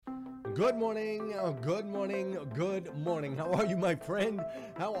Good morning, good morning, good morning. How are you, my friend?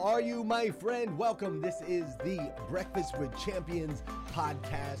 How are you, my friend? Welcome. This is the Breakfast with Champions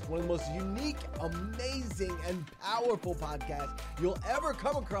podcast, one of the most unique, amazing, and powerful podcasts you'll ever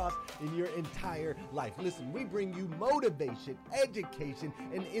come across in your entire life. Listen, we bring you motivation, education,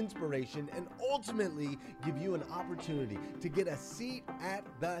 and inspiration, and ultimately give you an opportunity to get a seat at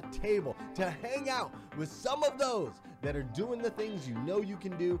the table, to hang out with some of those that are doing the things you know you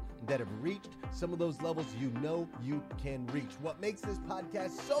can do, that have reached some of those levels you know you can reach. What makes this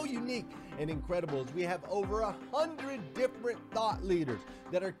podcast so unique and incredible is we have over 100 different thought leaders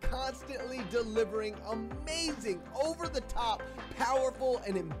that are constantly delivering amazing, over-the-top, powerful,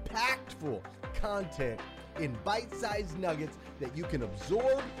 and impactful content in bite-sized nuggets that you can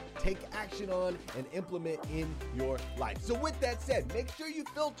absorb, take action on, and implement in your life. So with that said, make sure you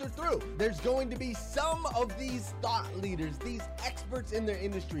filter through. There's going to be some of these thought leaders, these experts in their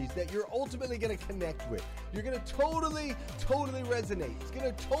industries that you're ultimately going to connect with. You're going to totally resonate. It's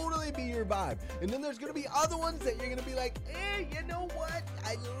going to totally be your vibe. And then there's going to be other ones that you're going to be like, you know what?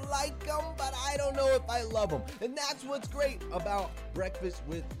 I like them, but I don't know if I love them. And that's what's great about Breakfast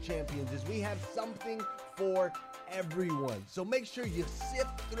with Champions is we have something for everyone. So make sure you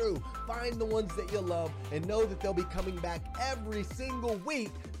sift through, find the ones that you love, and know that they'll be coming back every single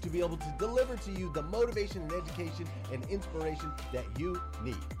week to be able to deliver to you the motivation and education and inspiration that you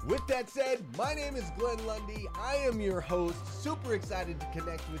need. With that said, my name is Glenn Lundy. I am your host, super excited to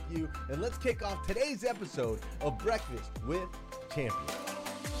connect with you, and let's kick off today's episode of Breakfast with Champions.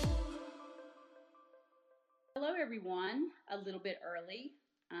 Hello, everyone. A little bit early.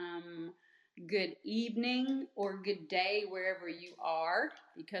 Good evening or good day wherever you are,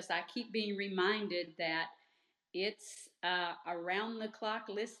 because I keep being reminded that it's around the clock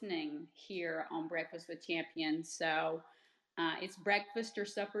listening here on Breakfast with Champions. So it's breakfast or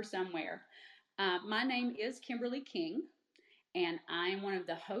supper somewhere. My name is Kimberly King, and I'm one of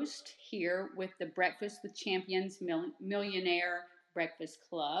the hosts here with the Breakfast with Champions Millionaire Breakfast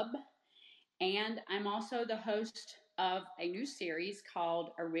Club. And I'm also the host of a new series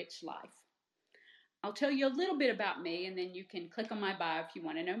called A Rich Life. I'll tell you a little bit about me, and then you can click on my bio if you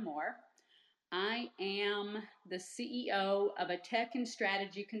want to know more. I am the CEO of a tech and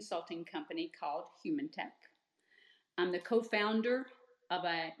strategy consulting company called Human Tech. I'm the co-founder of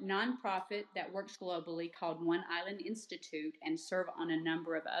a nonprofit that works globally called One Island Institute and serve on a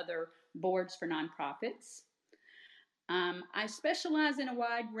number of other boards for nonprofits. I specialize in a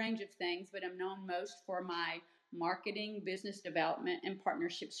wide range of things, but I'm known most for my marketing, business development, and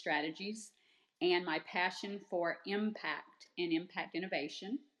partnership strategies, and my passion for impact and impact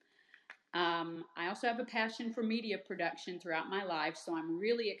innovation. I also have a passion for media production throughout my life, so I'm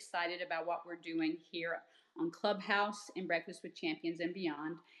really excited about what we're doing here on Clubhouse and Breakfast with Champions and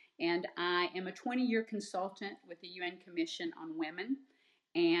beyond. And I am a 20-year consultant with the UN Commission on Women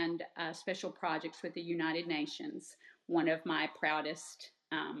and special projects with the United Nations, one of my proudest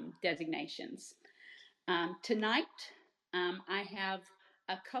designations. Tonight, I have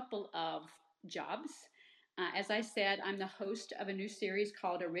a couple of jobs. As I said, I'm the host of a new series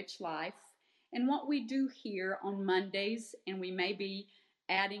called A Rich Life. And what we do here on Mondays, and we may be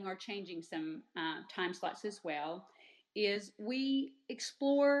adding or changing some time slots as well, is we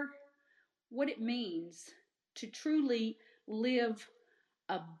explore what it means to truly live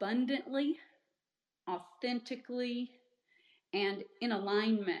abundantly, authentically, and in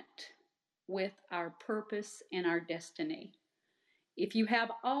alignment with our purpose and our destiny. If you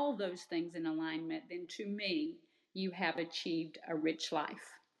have all those things in alignment, then to me, you have achieved a rich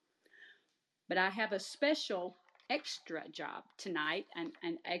life. But I have a special extra job tonight,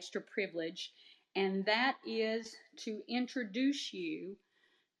 an extra privilege, and that is to introduce you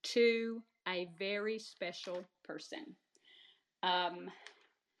to a very special person.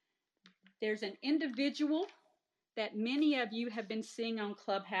 There's an individual that many of you have been seeing on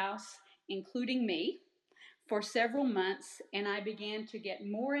Clubhouse, including me, for several months, and I began to get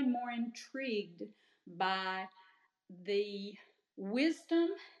more and more intrigued by the wisdom,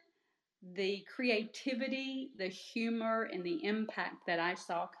 the creativity, the humor, and the impact that I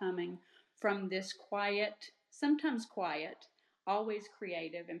saw coming from this quiet, sometimes quiet, always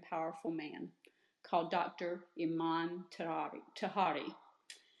creative and powerful man called Dr. Iman Tahari.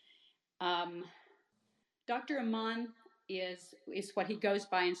 Dr. Iman is what he goes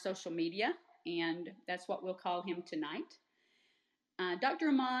by in social media, and that's what we'll call him tonight. Dr.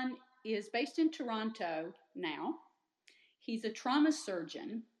 Iman is based in Toronto now. He's a trauma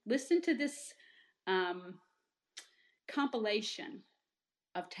surgeon. Listen to this compilation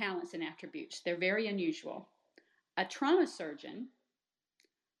of talents and attributes. They're very unusual. A trauma surgeon,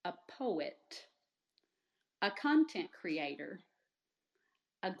 a poet, a content creator,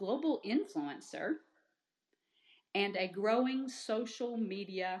 a global influencer, and a growing social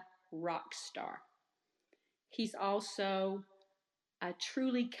media rock star. He's also a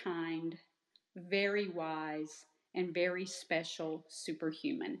truly kind, very wise, and very special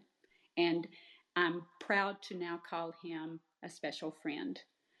superhuman. And I'm proud to now call him a special friend.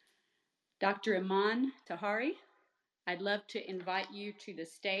 Dr. Iman Tahari, I'd love to invite you to the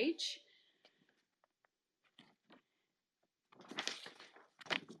stage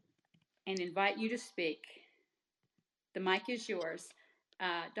and invite you to speak. The mic is yours.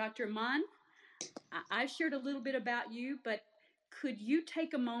 Dr. Iman, I've shared a little bit about you, but could you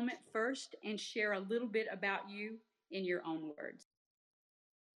take a moment first and share a little bit about you in your own words?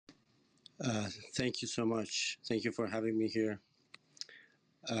 Thank you so much. Thank you for having me here.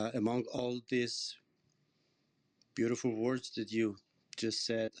 Among all these beautiful words that you just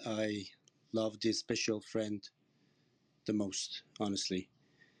said, I love this special friend the most, honestly.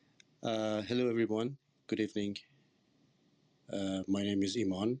 Hello, everyone. Good evening. My name is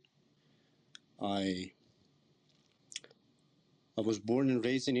Iman. I was born and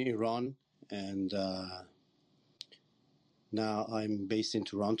raised in Iran, and now I'm based in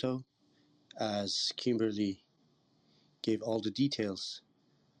Toronto. As Kimberly gave all the details,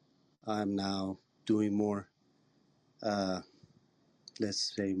 I'm now doing more,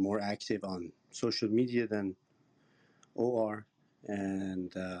 let's say, more active on social media than OR.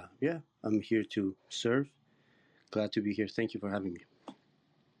 And yeah, I'm here to serve. Glad to be here. Thank you for having me.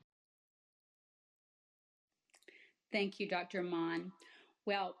 Thank you, Dr. Iman.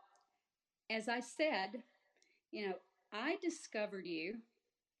 Well, as I said, I discovered you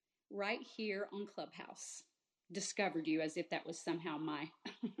right here on Clubhouse. Discovered you as if that was somehow my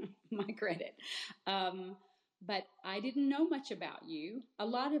my credit. But I didn't know much about you. A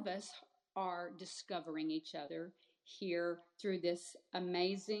lot of us are discovering each other here through this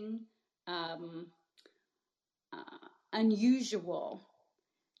amazing, unusual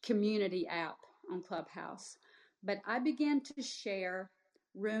community app on Clubhouse. But I began to share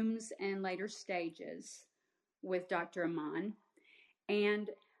rooms and later stages with Dr. Iman.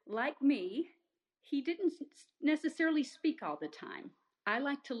 And like me, he didn't necessarily speak all the time. I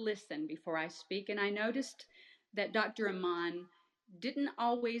like to listen before I speak, and I noticed that Dr. Iman didn't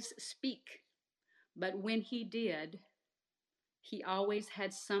always speak, but when he did, he always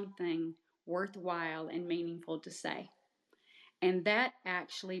had something worthwhile and meaningful to say. And that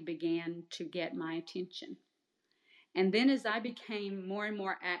actually began to get my attention. And then as I became more and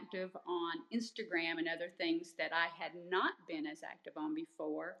more active on Instagram and other things that I had not been as active on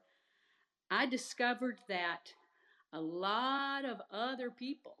before, I discovered that a lot of other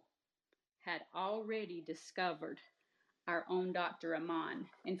people had already discovered our own Dr. Iman.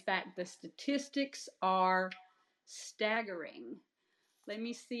 In fact, the statistics are staggering. Let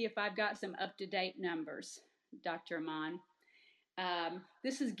me see if I've got some up-to-date numbers, Dr. Iman.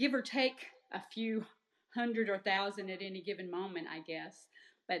 This is give or take a few hundred or thousand at any given moment, I guess.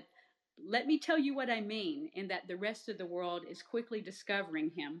 But let me tell you what I mean in that the rest of the world is quickly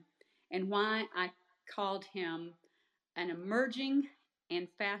discovering him and why I called him an emerging and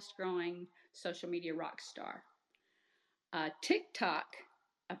fast-growing social media rock star. TikTok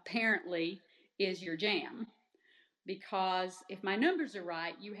apparently is your jam because if my numbers are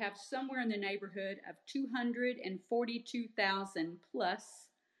right, you have somewhere in the neighborhood of 242,000 plus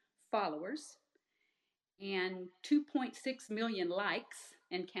followers and 2.6 million likes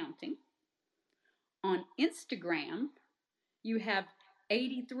and counting. On Instagram, you have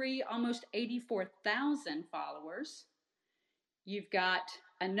 83, almost 84,000 followers. You've got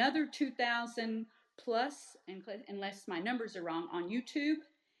another 2,000 plus, unless my numbers are wrong, on YouTube,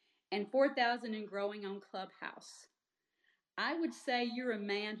 and 4,000 and growing on Clubhouse. I would say you're a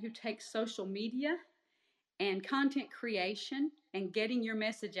man who takes social media and content creation and getting your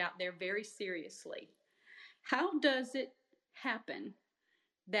message out there very seriously. How does it happen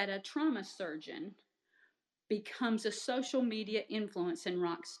that a trauma surgeon becomes a social media influence and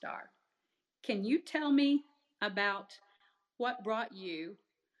rock star? Can you tell me about what brought you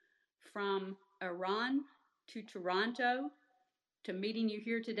from Iran to Toronto to meeting you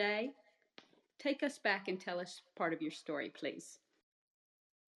here today? Take us back and tell us part of your story, please.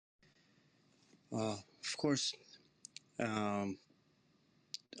 Of course.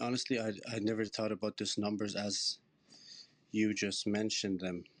 Honestly, I never thought about these numbers as you just mentioned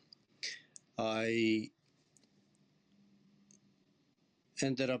them. I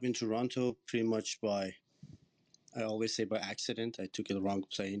ended up in Toronto pretty much I always say by accident. I took the wrong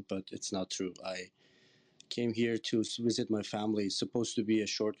plane, but it's not true. I came here to visit my family. It's supposed to be a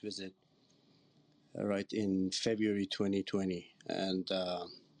short visit, right, in February 2020. And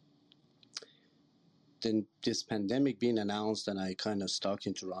then this pandemic being announced and I kind of stuck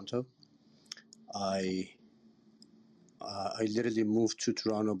in Toronto, I literally moved to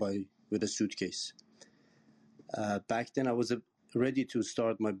Toronto with a suitcase. Back then I was ready to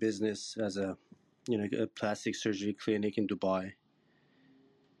start my business as a plastic surgery clinic in Dubai.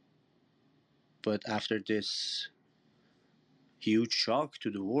 But after this huge shock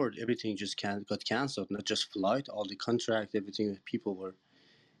to the world, everything just got canceled. Not just flight, all the contract, everything. People were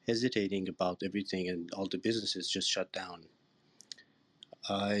hesitating about everything, and all the businesses just shut down.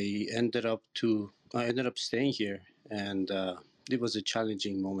 I ended up staying here, and it was a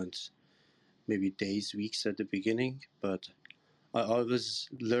challenging moment, maybe days, weeks at the beginning. But I always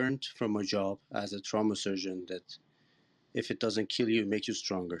learned from my job as a trauma surgeon that if it doesn't kill you, it makes you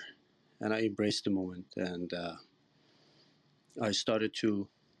stronger. And I embraced the moment, and I started to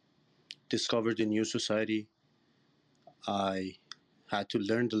discover the new society. I had to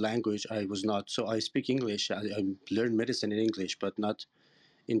learn the language. I speak English. I learned medicine in English, but not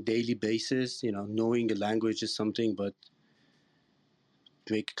in daily basis. Knowing the language is something, but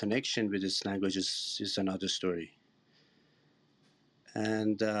make connection with this language is another story.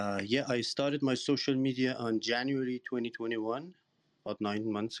 And I started my social media on January 2021, about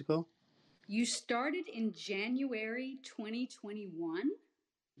 9 months ago. You started in January 2021?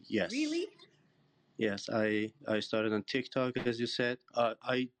 Yes. Really? Yes, I started on TikTok, as you said.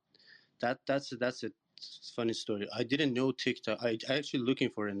 That's a funny story. I didn't know TikTok. I actually looking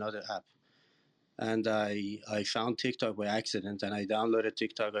for another app, and I found TikTok by accident, and I downloaded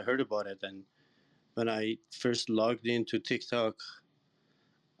TikTok. I heard about it, and when I first logged into TikTok,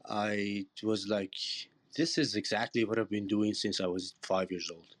 I was like, "This is exactly what I've been doing since I was 5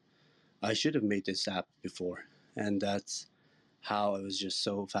 years old. I should have made this app before," and that's how I was just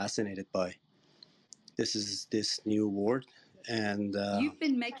so fascinated by this new world. And you've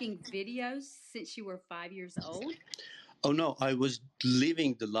been making videos since you were 5 years old? Oh no, I was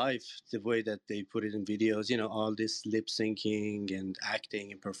living the life the way that they put it in videos, all this lip syncing and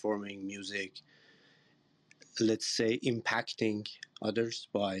acting and performing music, let's say impacting others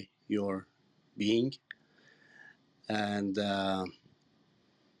by your being. And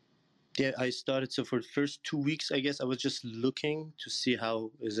I started. So for the first 2 weeks, I guess I was just looking to see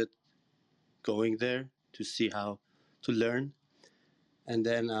how is it going there, to see how to learn. And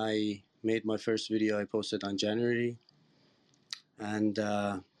then I made my first video. I posted on January. And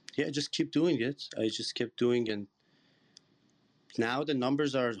just keep doing it. I just kept doing, and now the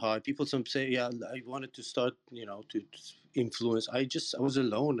numbers are high. People some say, yeah, I wanted to start, to influence. I was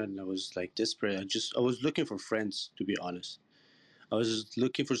alone, and I was like desperate. I was looking for friends, to be honest. I was just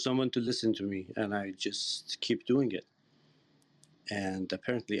looking for someone to listen to me, and I just keep doing it. And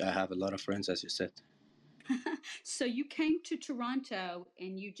apparently I have a lot of friends, as you said. So you came to Toronto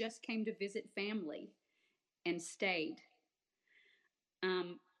and you just came to visit family and stayed.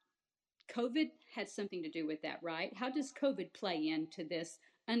 COVID had something to do with that, right? How does COVID play into this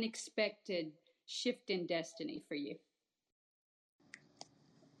unexpected shift in destiny for you?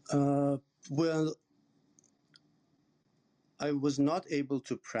 Well, I was not able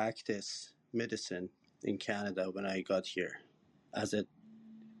to practice medicine in Canada when I got here as a,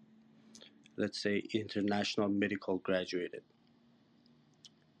 let's say, international medical graduate.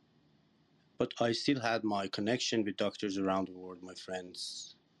 But I still had my connection with doctors around the world, my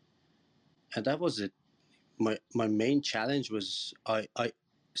friends. And that was it. My main challenge was I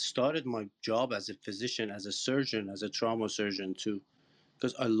started my job as a physician, as a surgeon, as a trauma surgeon too,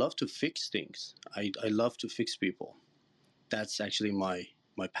 because I love to fix things. I love to fix people. That's actually my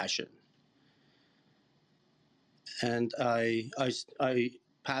passion. And I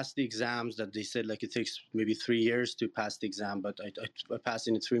passed the exams that they said like it takes maybe 3 years to pass the exam, but I passed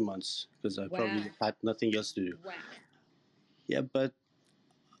in 3 months because I probably had nothing else to do. Wow. Yeah, but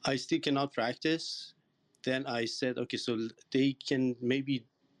I still cannot practice. Then I said, okay, so they can maybe,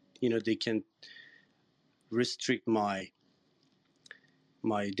 they can restrict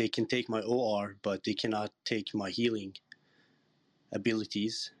they can take my OR, but they cannot take my healing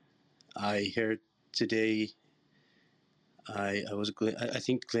abilities. I heard today, I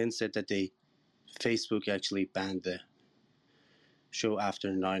think Glenn said that Facebook actually banned the show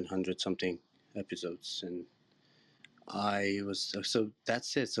after 900 something episodes, and so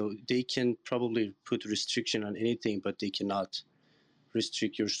that's it. So they can probably put restriction on anything, but they cannot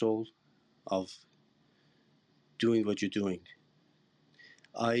restrict your soul of doing what you're doing.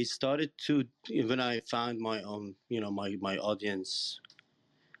 I started to, when I found my own, my audience,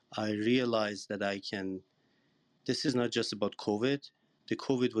 I realized that I can this is not just about COVID. The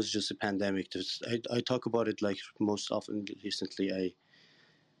COVID was just a pandemic. I talk about it like most often recently.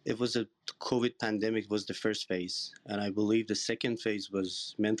 It was a COVID pandemic was the first phase, and I believe the second phase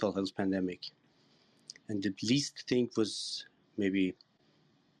was mental health pandemic. And the least thing was maybe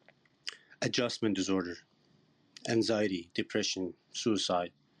adjustment disorder, anxiety, depression,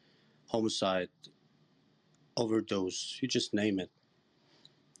 suicide, homicide, overdose, you just name it.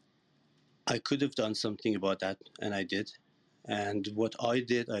 I could have done something about that, and I did. And what I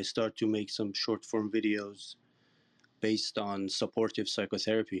did, I started to make some short form videos based on supportive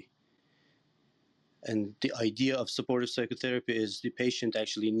psychotherapy. And the idea of supportive psychotherapy is the patient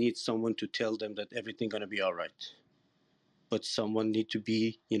actually needs someone to tell them that everything's going to be all right. But someone need to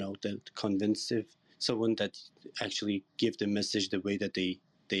be, that convincing, someone that actually give the message the way that they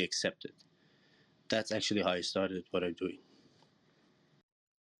accept it. That's actually how I started what I'm doing.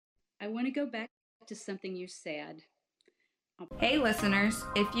 I want to go back to something you said. Hey listeners,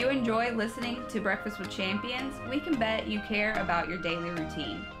 if you enjoy listening to Breakfast with Champions, we can bet you care about your daily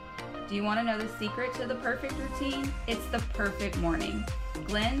routine. Do you want to know the secret to the perfect routine? It's the perfect morning.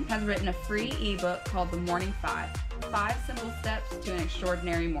 Glenn has written a free ebook called The Morning 5 simple steps to an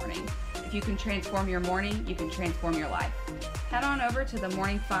extraordinary morning. If you can transform your morning, you can transform your life. Head on over to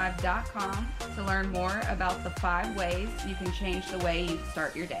themorning5.com to learn more about the 5 ways you can change the way you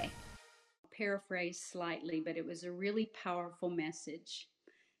start your day. Paraphrase slightly, but it was a really powerful message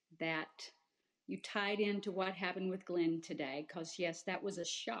that you tied into what happened with Glenn today, because yes, that was a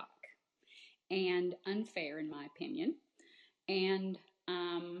shock and unfair in my opinion, and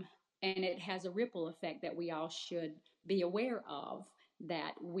it has a ripple effect that we all should be aware of,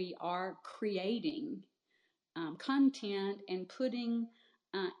 that we are creating content and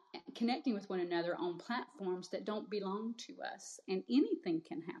connecting with one another on platforms that don't belong to us, and anything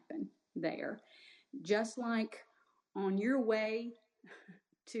can happen there. Just like on your way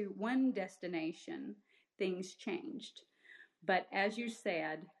to one destination, things changed. But as you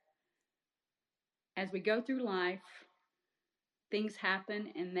said, as we go through life, things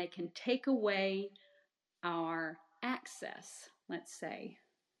happen and they can take away our access, let's say,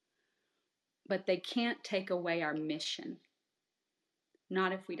 but they can't take away our mission.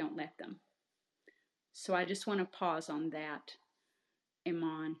 Not if we don't let them. So I just want to pause on that,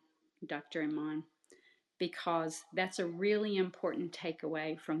 Iman, Dr. Iman, because that's a really important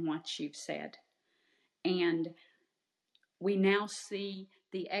takeaway from what you've said. And we now see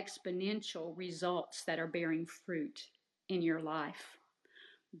the exponential results that are bearing fruit in your life,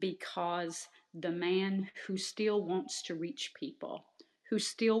 because the man who still wants to reach people, who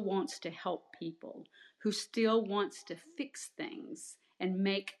still wants to help people, who still wants to fix things and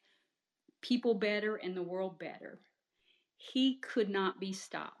make people better and the world better, he could not be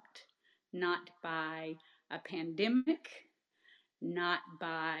stopped, not by a pandemic, not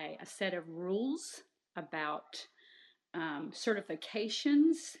by a set of rules about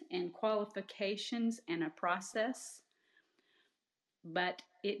certifications and qualifications and a process. But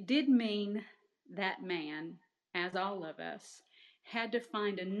it did mean that man, as all of us, had to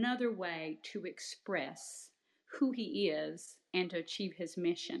find another way to express who he is and to achieve his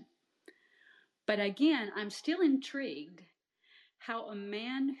mission. But again, I'm still intrigued how a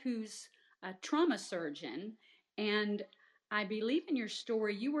man who's a trauma surgeon, and I believe in your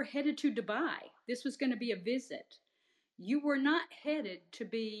story, you were headed to Dubai. This was going to be a visit. You were not headed to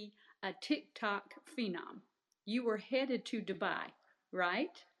be a TikTok phenom. You were headed to Dubai,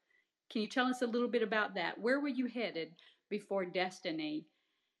 right? Can you tell us a little bit about that? Where were you headed before destiny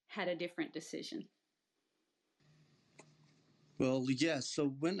had a different decision? Well, yeah. So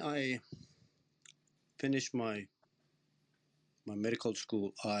when I finished my medical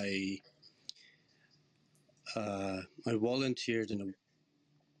school, I volunteered in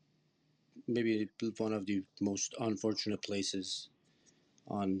maybe one of the most unfortunate places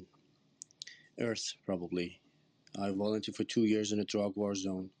on earth, probably. I volunteered for 2 years in a drug war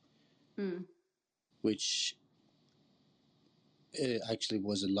zone, which actually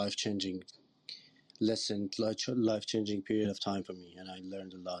was a life-changing lesson, life-changing period of time for me, and I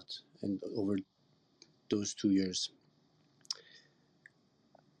learned a lot and over those 2 years.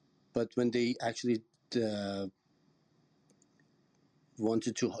 But when they actually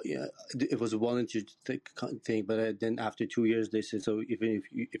wanted to, it was a volunteer thing, but then after 2 years they said, so even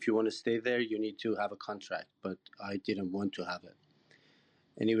if you want to stay there, you need to have a contract. But I didn't want to have it.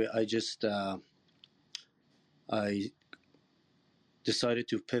 Anyway, I just I decided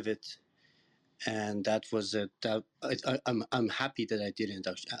to pivot, and that was it. I'm happy that I didn't,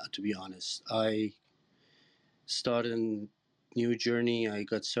 to be honest. I started a new journey. I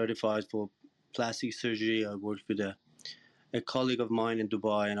got certified for plastic surgery. I worked with a colleague of mine in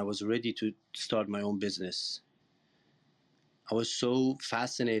Dubai, and I was ready to start my own business. I was so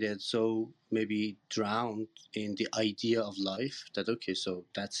fascinated, so maybe drowned in the idea of life that, okay, so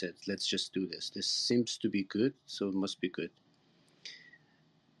that's it. Let's just do this. This seems to be good, so it must be good.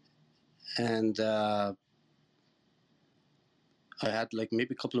 And I had like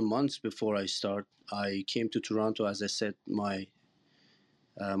maybe a couple of months before I came to Toronto. As I said, my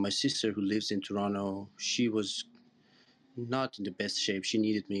sister who lives in Toronto, she was not in the best shape. She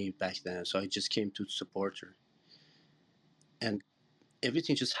needed me back then, so I just came to support her. And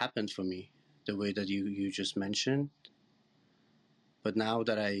everything just happened for me the way that you just mentioned. But now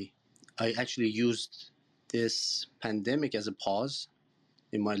that I actually used this pandemic as a pause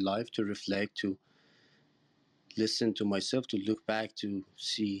in my life to reflect, to listen to myself, to look back, to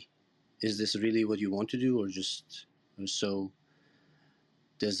see, is this really what you want to do, or just so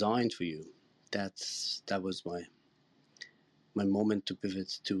designed for you? That was my moment to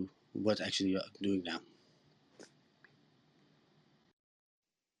pivot to what actually I'm doing now.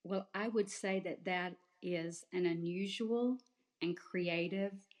 Well, I would say that that is an unusual and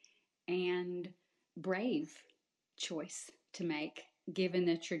creative and brave choice to make given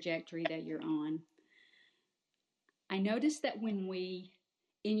the trajectory that you're on. I noticed that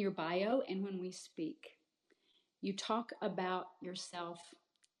in your bio and when we speak, you talk about yourself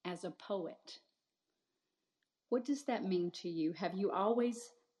as a poet. What does that mean to you? Have you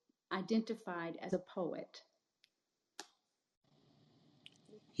always identified as a poet?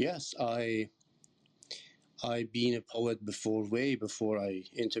 Yes, I been a poet before, way before I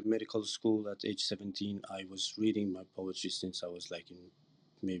entered medical school at age 17. I was reading my poetry since I was like in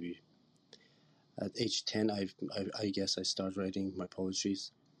maybe at age 10. I guess I started writing my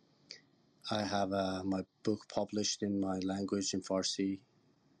poetries. I have my book published in my language in Farsi,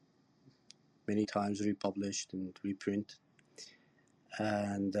 many times republished and reprint.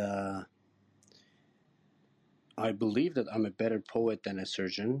 And I believe that I'm a better poet than a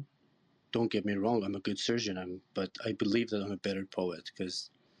surgeon. Don't get me wrong, I'm a good surgeon, but I believe that I'm a better poet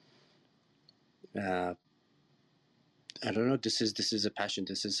because I don't know. This is a passion.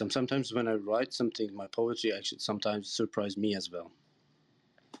 This is sometimes when I write something, my poetry actually sometimes surprise me as well.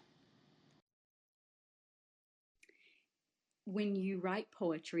 When you write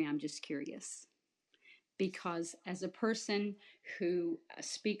poetry, I'm just curious because as a person who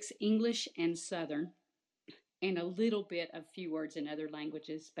speaks English and Southern and a little bit of few words in other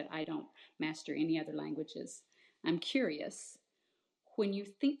languages, but I don't master any other languages, I'm curious. When you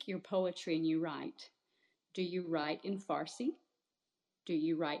think your poetry and you write, do you write in Farsi? Do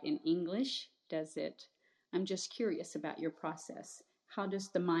you write in English? I'm just curious about your process. How does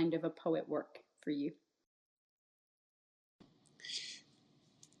the mind of a poet work for you?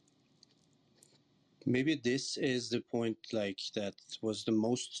 Maybe this is the point, like that was the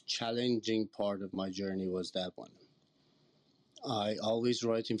most challenging part of my journey, was that one. I always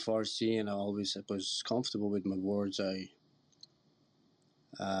write in Farsi and I always was comfortable with my words.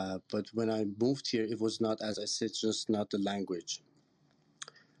 But when I moved here, it was not, as I said, just not the language.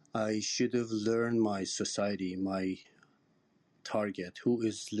 I should have learned my society, my target, who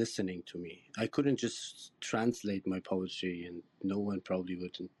is listening to me. I couldn't just translate my poetry and no one probably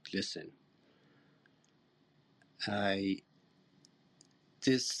wouldn't listen.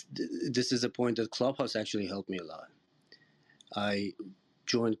 This is a point that Clubhouse actually helped me a lot. I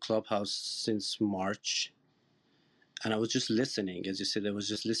joined Clubhouse since March, and I was just listening. As you said, I was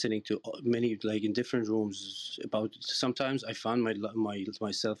just listening to many, like in different rooms. About sometimes I found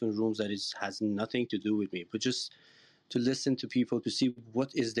myself in rooms that has nothing to do with me, but just to listen to people, to see what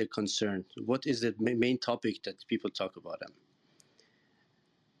is their concern, what is the main topic that people talk about them.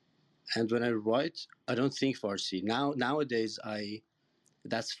 And when I write, I don't think Farsi. Nowadays,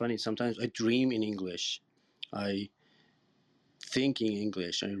 that's funny. Sometimes I dream in English. I think in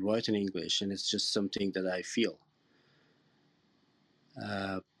English. I write in English, and it's just something that I feel.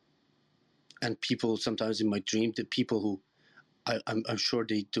 And people sometimes in my dream, the people who I'm sure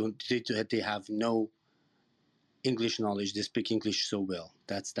they have no English knowledge. They speak English so well.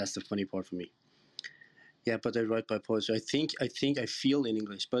 That's the funny part for me. Yeah, but I write by poetry. I think I feel in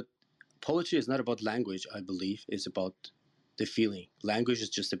English, but poetry is not about language. I believe it's about the feeling. Language is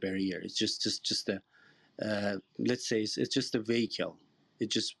just a barrier. It's just a let's say it's just a vehicle.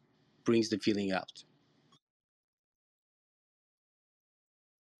 It just brings the feeling out.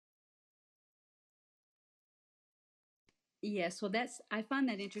 Yes, well, I find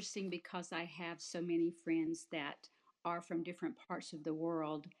that interesting because I have so many friends that are from different parts of the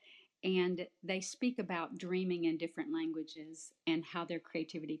world and they speak about dreaming in different languages and how their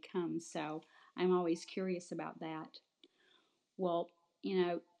creativity comes. So I'm always curious about that. Well,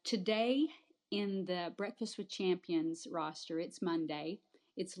 today in the Breakfast with Champions roster, it's Monday.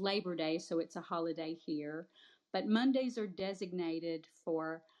 It's Labor Day, so it's a holiday here. But Mondays are designated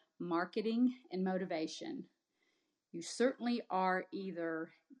for marketing and motivation. You certainly are either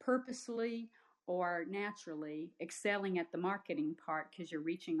purposely or naturally excelling at the marketing part because you're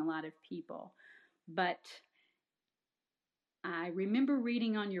reaching a lot of people. But I remember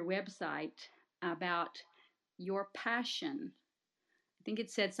reading on your website about your passion. I think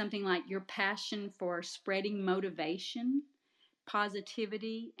it said something like your passion for spreading motivation,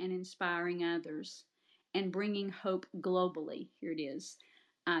 positivity, and inspiring others, and bringing hope globally. Here it is,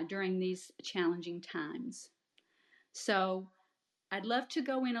 during these challenging times. So I'd love to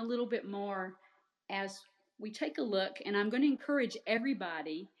go in a little bit more as we take a look, and I'm going to encourage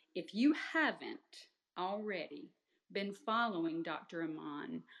everybody, if you haven't already been following Dr.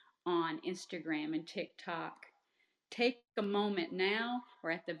 Iman on Instagram and TikTok, take a moment now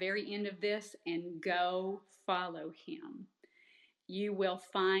or at the very end of this and go follow him. You will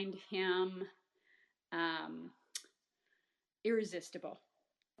find him irresistible.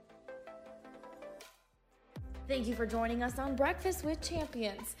 Thank you for joining us on Breakfast with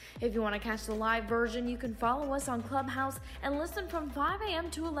Champions. If you want to catch the live version, you can follow us on Clubhouse and listen from 5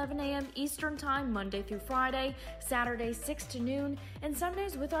 a.m. to 11 a.m. Eastern Time, Monday through Friday, Saturdays 6 to noon, and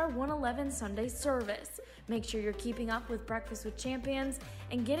Sundays with our 1:11 Sunday service. Make sure you're keeping up with Breakfast with Champions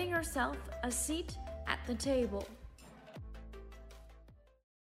and getting yourself a seat at the table.